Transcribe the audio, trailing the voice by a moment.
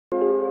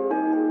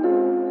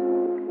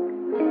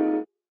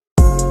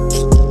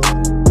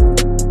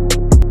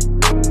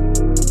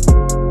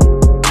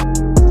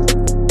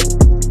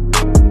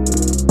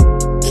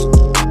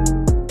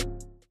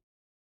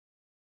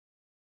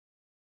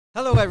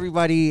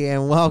everybody,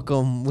 and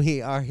welcome.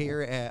 We are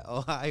here at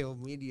Ohio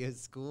Media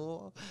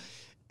School,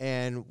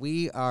 and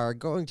we are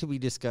going to be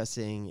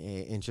discussing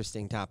an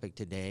interesting topic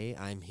today.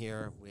 I'm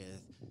here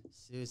with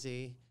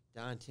Susie,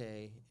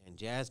 Dante, and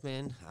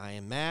Jasmine. I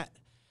am Matt.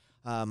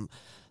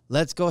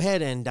 Let's go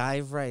ahead and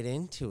dive right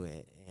into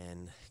it,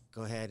 and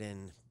go ahead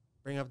and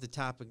bring up the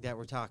topic that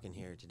we're talking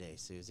here today,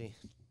 Susie.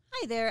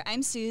 Hi there,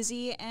 I'm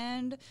Susie,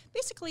 and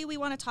basically we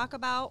want to talk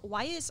about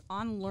why is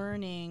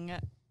on-learning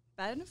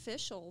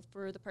beneficial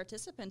for the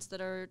participants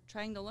that are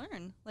trying to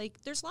learn.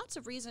 Like, there's lots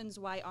of reasons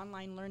why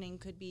online learning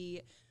could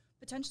be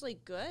potentially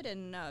good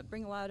and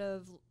bring a lot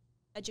of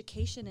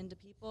education into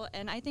people,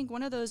 and I think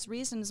one of those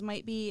reasons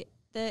might be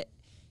that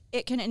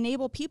it can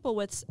enable people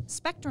with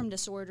spectrum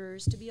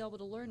disorders to be able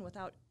to learn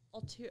without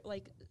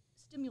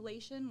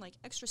stimulation, like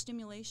extra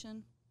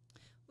stimulation.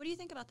 What do you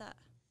think about that?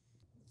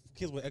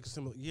 Kids with extra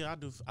stimulation, yeah, I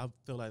do. I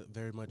feel like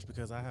very much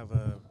because I have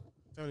a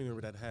family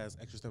member that has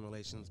extra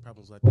stimulations,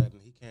 problems like that,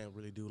 and he can't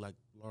really do like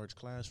large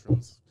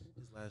classrooms.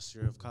 His last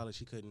year of college,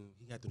 he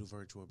had to do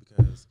virtual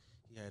because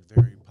he had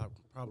very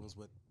problems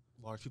with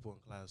large people in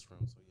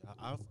classrooms. So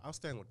yeah, I'll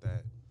stand with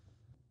that.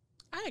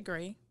 I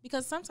agree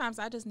because sometimes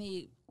I just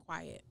need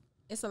quiet.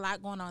 It's a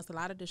lot going on. It's a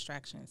lot of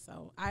distractions.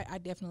 So I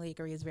definitely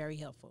agree. It's very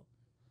helpful.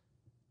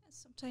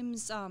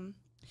 Sometimes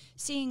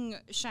seeing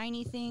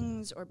shiny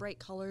things or bright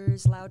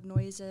colors, loud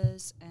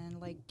noises, and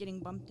like getting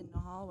bumped in the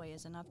hallway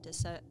is enough to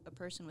set a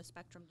person with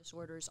spectrum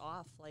disorders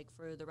off like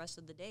for the rest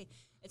of the day.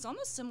 It's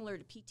almost similar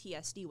to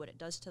PTSD, what it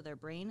does to their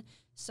brain.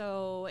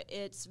 So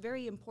it's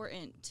very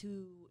important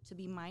to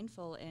be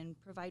mindful and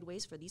provide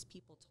ways for these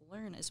people to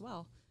learn as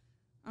well.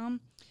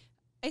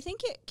 I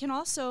think it can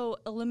also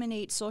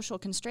eliminate social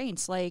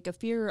constraints, like a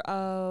fear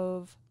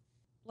of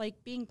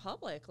like being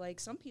public.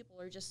 Like some people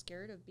are just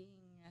scared of being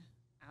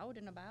out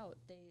and about.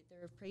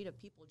 They're afraid of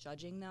people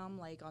judging them,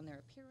 like on their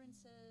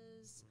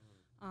appearances.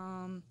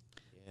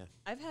 Yeah.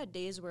 I've had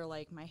days where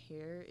like my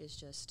hair is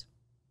just,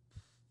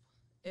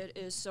 it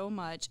is so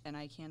much, and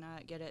I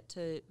cannot get it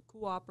to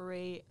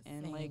cooperate,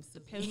 and like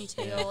the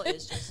ponytail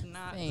is just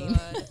not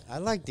good. I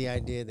like the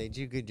idea that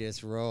you could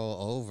just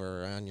roll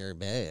over on your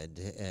bed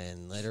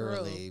and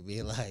literally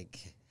be like,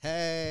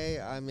 hey,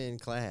 I'm in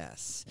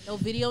class. No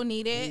video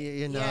needed.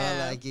 You know,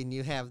 like, and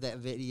you have that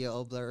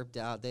video blurred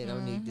out. They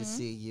don't need to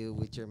see you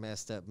with your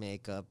messed up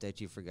makeup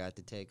that you forgot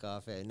to take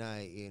off at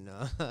night, you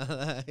know.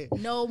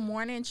 No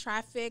morning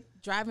traffic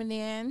driving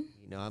in.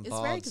 You know, I'm it's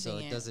bald, so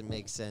it doesn't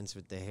make sense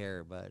with the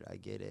hair, but I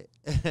get it.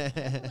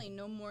 Definitely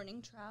no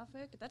morning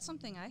traffic. That's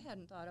something I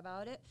hadn't thought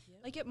about it. Yep.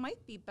 Like, it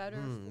might be better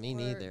me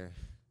neither.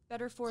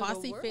 Better for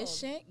cost the world.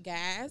 Efficient,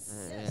 gas.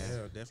 Yeah,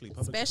 definitely.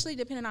 Especially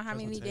depending on how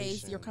many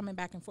days you're coming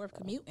back and forth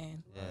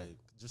commuting. Yeah. Right.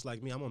 Just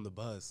like me, I'm on the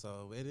bus,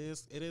 so it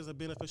is a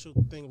beneficial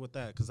thing with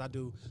that because I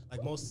do,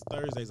 like most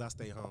Thursdays I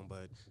stay home,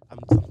 but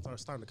I'm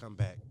starting to come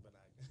back. But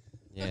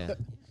yeah.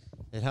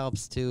 It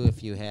helps too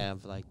if you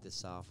have like the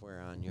software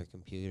on your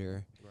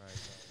computer. Right.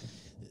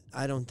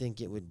 I don't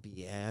think it would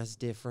be as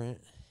different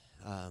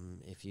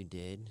if you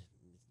did.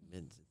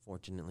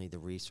 Fortunately, the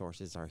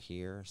resources are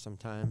here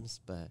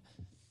sometimes, but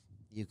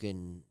you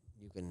can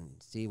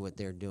see what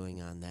they're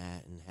doing on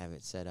that and have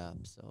it set up.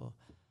 So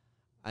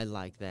I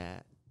like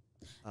that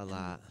a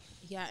lot.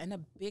 Yeah, and a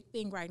big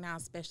thing right now,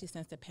 especially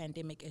since the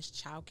pandemic, is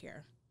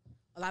childcare.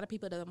 A lot of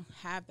people don't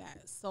have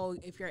that. So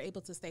if you're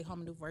able to stay home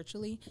and do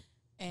virtually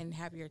and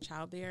have your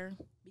child there,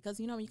 because,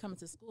 you know, when you come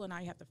into school, now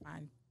you have to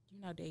find, you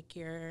know,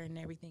 daycare and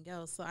everything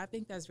else. So I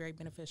think that's very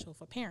beneficial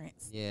for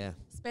parents. Yeah.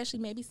 Especially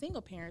maybe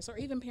single parents or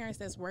even parents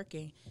that's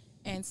working.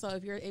 And so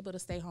if you're able to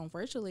stay home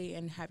virtually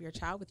and have your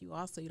child with you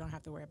also, you don't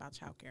have to worry about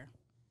childcare.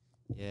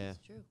 Yeah. That's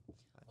true.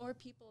 Or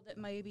people that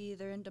maybe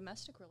they're in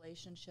domestic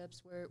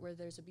relationships where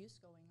there's abuse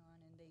going on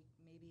and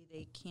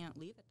they can't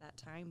leave at that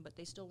time, but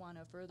they still want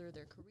to further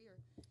their career.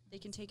 They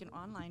can take an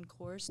online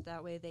course.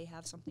 That way they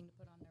have something to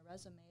put on their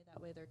resume.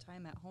 That way their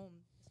time at home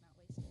is not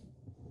wasted.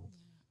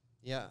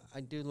 Yeah,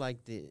 I do like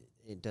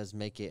it does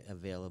make it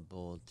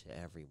available to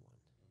everyone.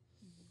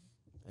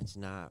 It's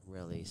not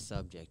really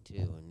subject to,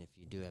 and if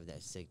you do have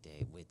that sick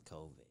day with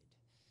COVID,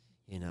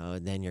 you know,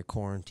 then you're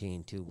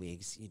quarantined 2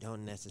 weeks. You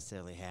don't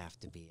necessarily have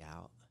to be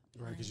out.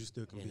 Right, because you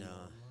still can be online.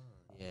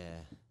 Yeah.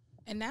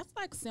 And that's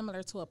like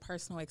similar to a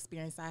personal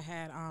experience I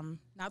had.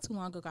 Not too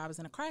long ago, I was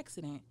in a car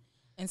accident,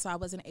 and so I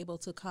wasn't able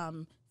to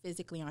come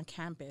physically on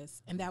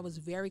campus. And that was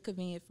very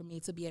convenient for me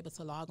to be able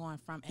to log on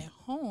from at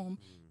home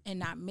and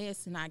not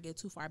miss and not get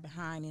too far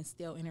behind and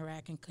still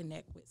interact and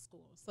connect with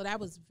school. So that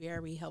was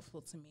very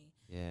helpful to me.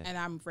 Yeah. And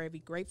I'm very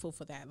grateful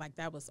for that. Like,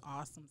 that was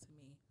awesome to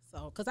me.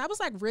 So, because I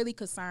was like really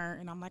concerned,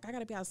 and I'm like, I got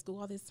to be out of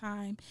school all this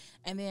time.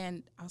 And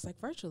then I was like,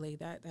 virtually,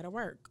 that'll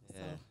work. Yeah.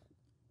 So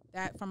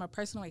that, from a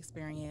personal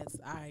experience,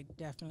 I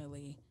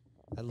definitely.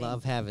 I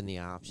love having the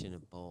option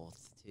of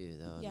both too,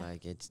 though. Yeah.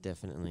 Like, it's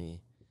definitely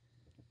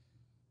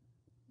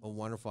a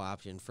wonderful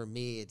option. For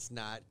me, it's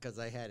not because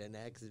I had an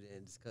accident.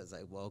 It's because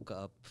I woke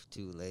up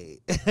too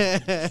late.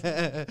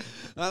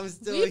 I'm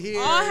still We here.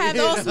 all had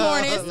you those know?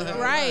 mornings, Like,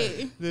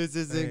 right? This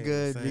isn't Same,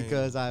 good same.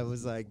 because I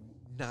was like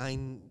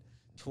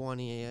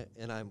 20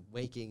 and I'm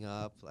waking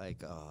up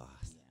like, oh.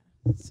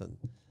 So,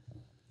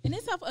 and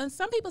it's tough.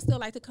 Some people still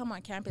like to come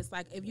on campus.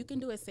 Like if you can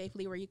do it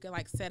safely, where you can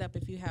like set up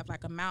if you have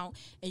like a mount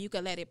and you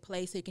can let it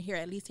play so you can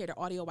at least hear the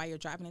audio while you're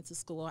driving into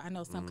school. I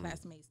know some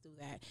classmates do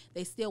that.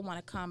 They still want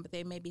to come, but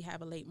they maybe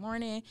have a late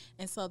morning,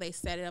 and so they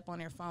set it up on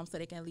their phone so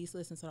they can at least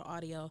listen to the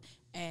audio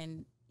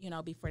and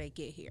before they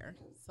get here.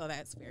 So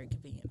that's very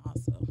convenient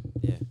also.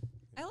 yeah.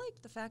 I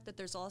like the fact that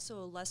there's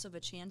also less of a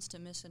chance to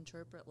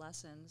misinterpret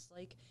lessons.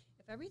 Like,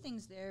 if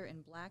everything's there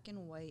in black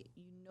and white,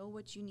 you know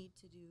what you need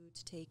to do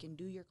to take and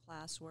do your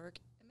classwork.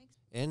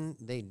 And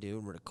they do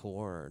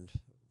record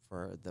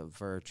for the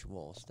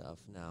virtual stuff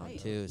now, Right.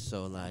 too.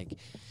 So, like,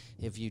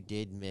 if you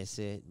did miss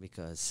it,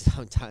 because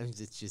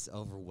sometimes it's just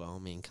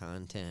overwhelming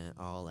content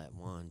all at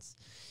once,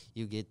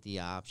 you get the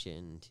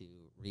option to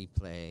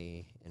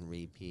replay and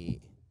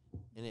repeat.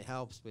 And it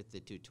helps with the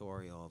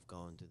tutorial of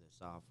going through the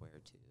software,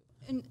 too.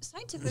 And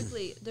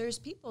scientifically, there's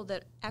people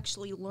that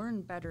actually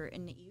learn better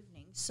in the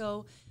evening.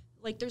 So,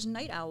 like, there's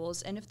night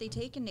owls, and if they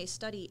take and they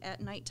study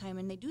at nighttime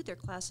and they do their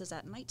classes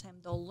at nighttime,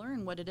 they'll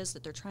learn what it is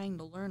that they're trying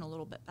to learn a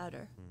little bit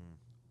better.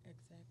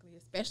 Exactly.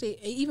 Especially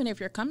even if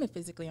you're coming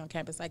physically on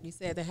campus, like you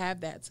said, to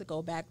have that to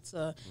go back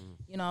to,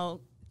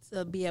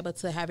 to be able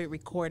to have it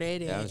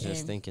recorded. Yeah, I was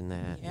just thinking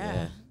that.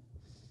 Yeah.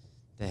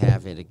 To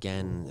have it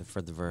again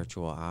for the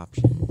virtual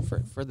option,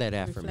 for that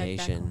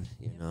affirmation,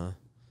 on,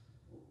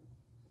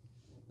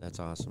 That's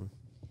awesome.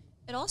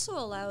 It also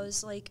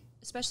allows, like,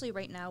 especially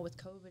right now with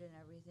COVID and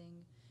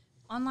everything,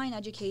 online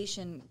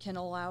education can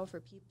allow for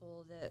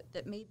people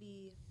that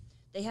maybe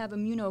they have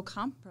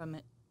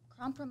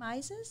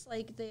compromises,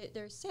 like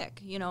they're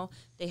sick,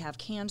 they have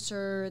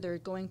cancer, they're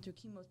going through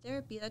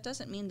chemotherapy. That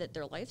doesn't mean that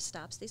their life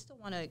stops. They still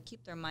want to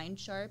keep their mind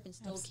sharp and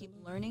still keep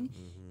learning.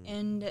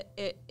 And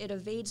it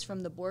evades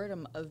from the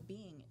boredom of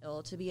being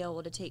ill to be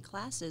able to take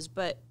classes,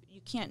 but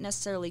you can't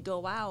necessarily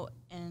go out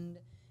and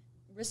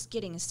risk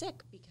getting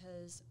sick,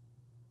 because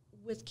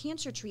with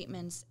cancer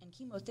treatments and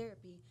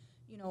chemotherapy,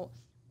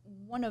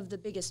 one of the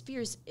biggest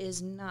fears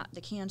is not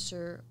the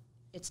cancer,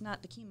 it's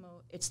not the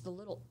chemo, it's the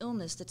little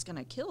illness that's going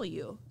to kill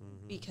you.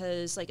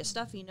 Because, like, a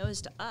stuffy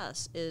nose to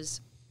us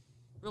is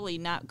really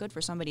not good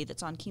for somebody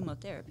that's on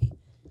chemotherapy.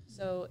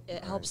 So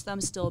it helps them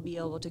still be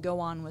able to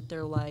go on with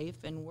their life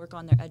and work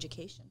on their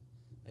education.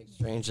 Like,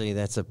 strangely,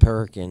 that's a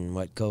perk in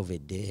what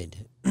COVID did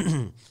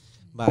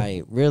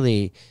by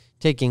really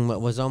taking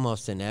what was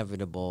almost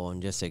inevitable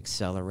and just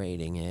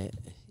accelerating it,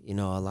 a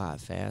lot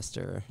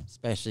faster,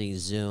 especially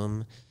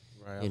Zoom.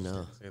 Right, I was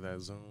going to say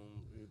that Zoom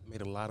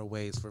made a lot of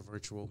ways for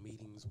virtual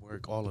meetings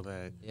work, all of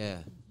that. Yeah.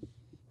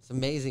 It's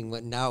amazing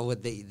what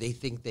they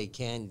think they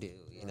can do,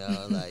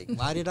 like,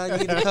 why did I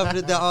need to come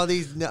to all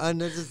these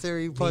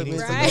unnecessary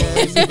appointments?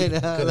 Right. Could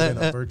have been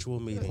a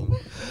virtual meeting.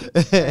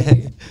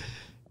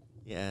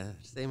 Yeah,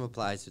 same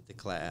applies with the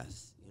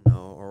class,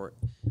 or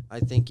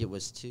I think it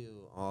was,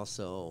 too,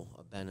 also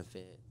a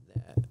benefit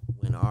that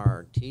when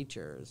our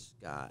teachers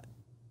got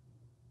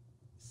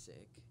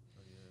sick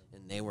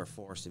and they were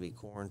forced to be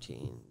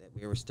quarantined, that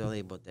we were still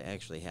able to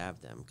actually have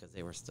them because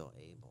they were still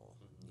able,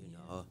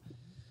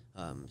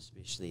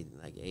 especially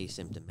like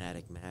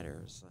asymptomatic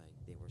matters, like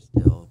they were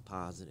still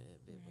positive.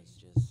 It was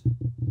just,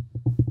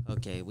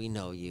 okay, we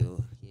know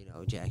you,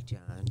 Jack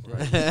John.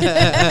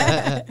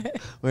 Right.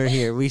 We're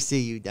here. We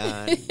see you,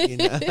 Don.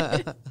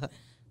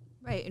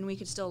 Right, and we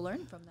could still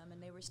learn from them,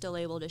 and they were still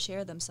able to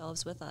share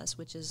themselves with us,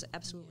 which is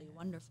absolutely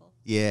wonderful.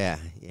 Yeah,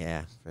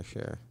 for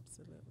sure.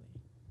 Absolutely.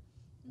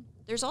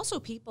 There's also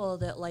people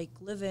that, like,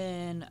 live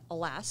in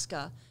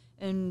Alaska,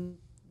 and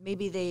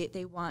maybe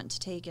they want to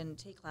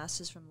take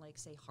classes from, like,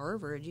 say,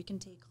 Harvard. You can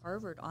take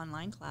Harvard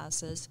online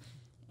classes,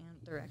 and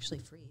they're actually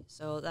free.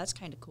 So that's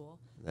kind of cool.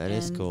 That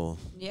is cool.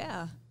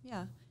 Yeah.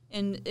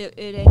 And it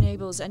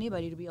enables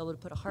anybody to be able to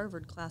put a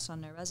Harvard class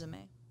on their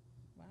resume.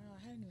 Wow,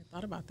 I hadn't even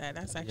thought about that.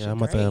 That's actually I'm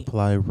about to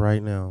apply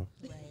right now.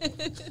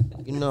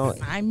 Right.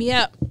 Sign me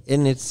up.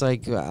 And it's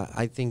like,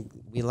 I think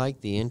we like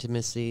the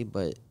intimacy,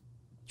 but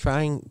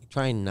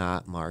try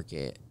not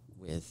market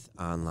with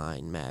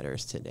online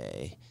matters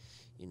today.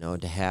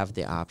 To have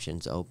the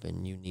options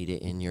open, you need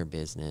it in your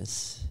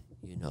business.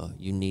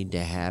 You need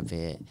to have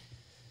it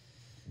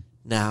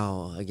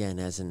now, again,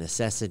 as a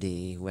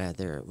necessity,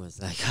 whether it was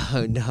like,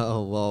 oh,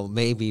 no, well,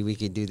 maybe we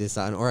could do this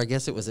on, or I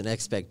guess it was an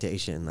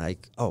expectation,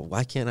 like, oh,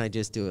 why can't I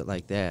just do it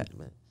like that?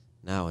 But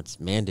now it's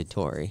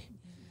mandatory.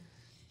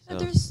 So.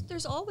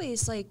 There's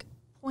always, like,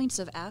 points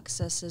of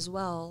access as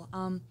well.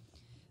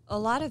 A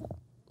lot of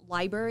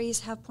libraries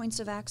have points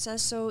of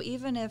access, so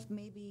even if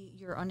maybe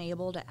you're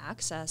unable to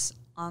access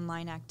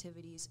online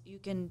activities, you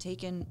can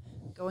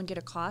go and get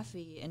a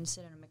coffee and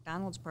sit in a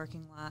McDonald's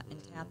parking lot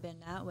and tap in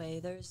that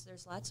way. There's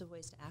lots of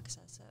ways to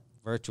access it.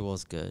 Virtual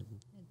is good.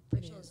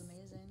 Virtual is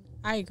amazing.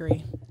 I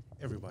agree.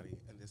 Everybody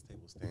at this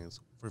table stands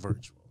for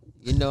virtual.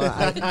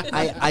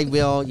 I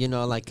will,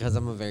 like, because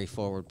I'm a very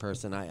forward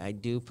person, I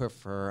do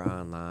prefer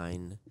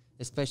online,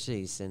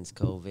 especially since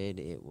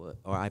COVID.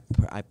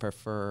 I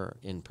prefer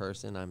in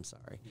person. I'm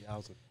sorry,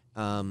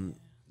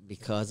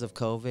 because of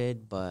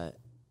COVID. But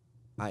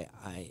I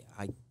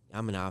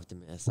I'm an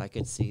optimist. I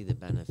could see the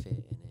benefit in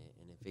it,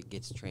 and if it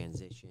gets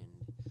transitioned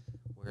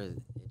where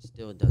it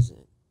still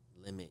doesn't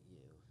limit you,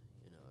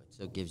 it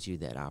still gives you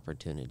that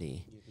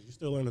opportunity. Yeah, 'cause you're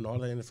still learning all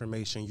that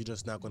information. You're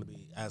just not going to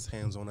be as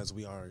hands-on as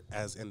we are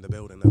as in the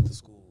building of the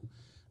school.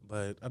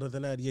 But other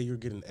than that, yeah, you're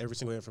getting every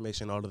single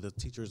information all of the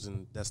teachers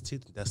and that's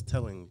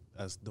telling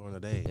us during the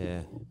day.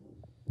 Yeah.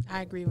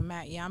 I agree with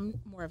Matt. Yeah, I'm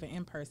more of an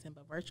in-person,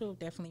 but virtual,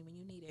 definitely when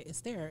you need it, it's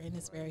there, and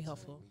it's very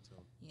helpful.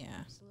 Yeah.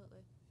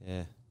 Absolutely.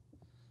 Yeah.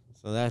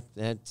 So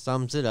that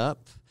sums it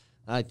up.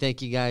 I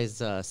thank you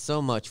guys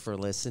so much for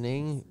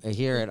listening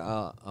here at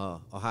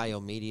Ohio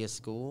Media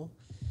School.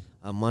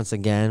 Once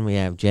again, we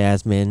have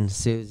Jasmine,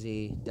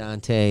 Susie,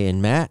 Dante,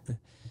 and Matt.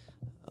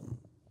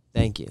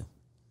 Thank you.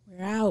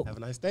 We're out. Have a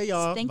nice day,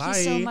 y'all. Thank Bye.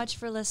 you so much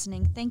for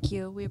listening. Thank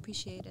you. We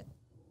appreciate it.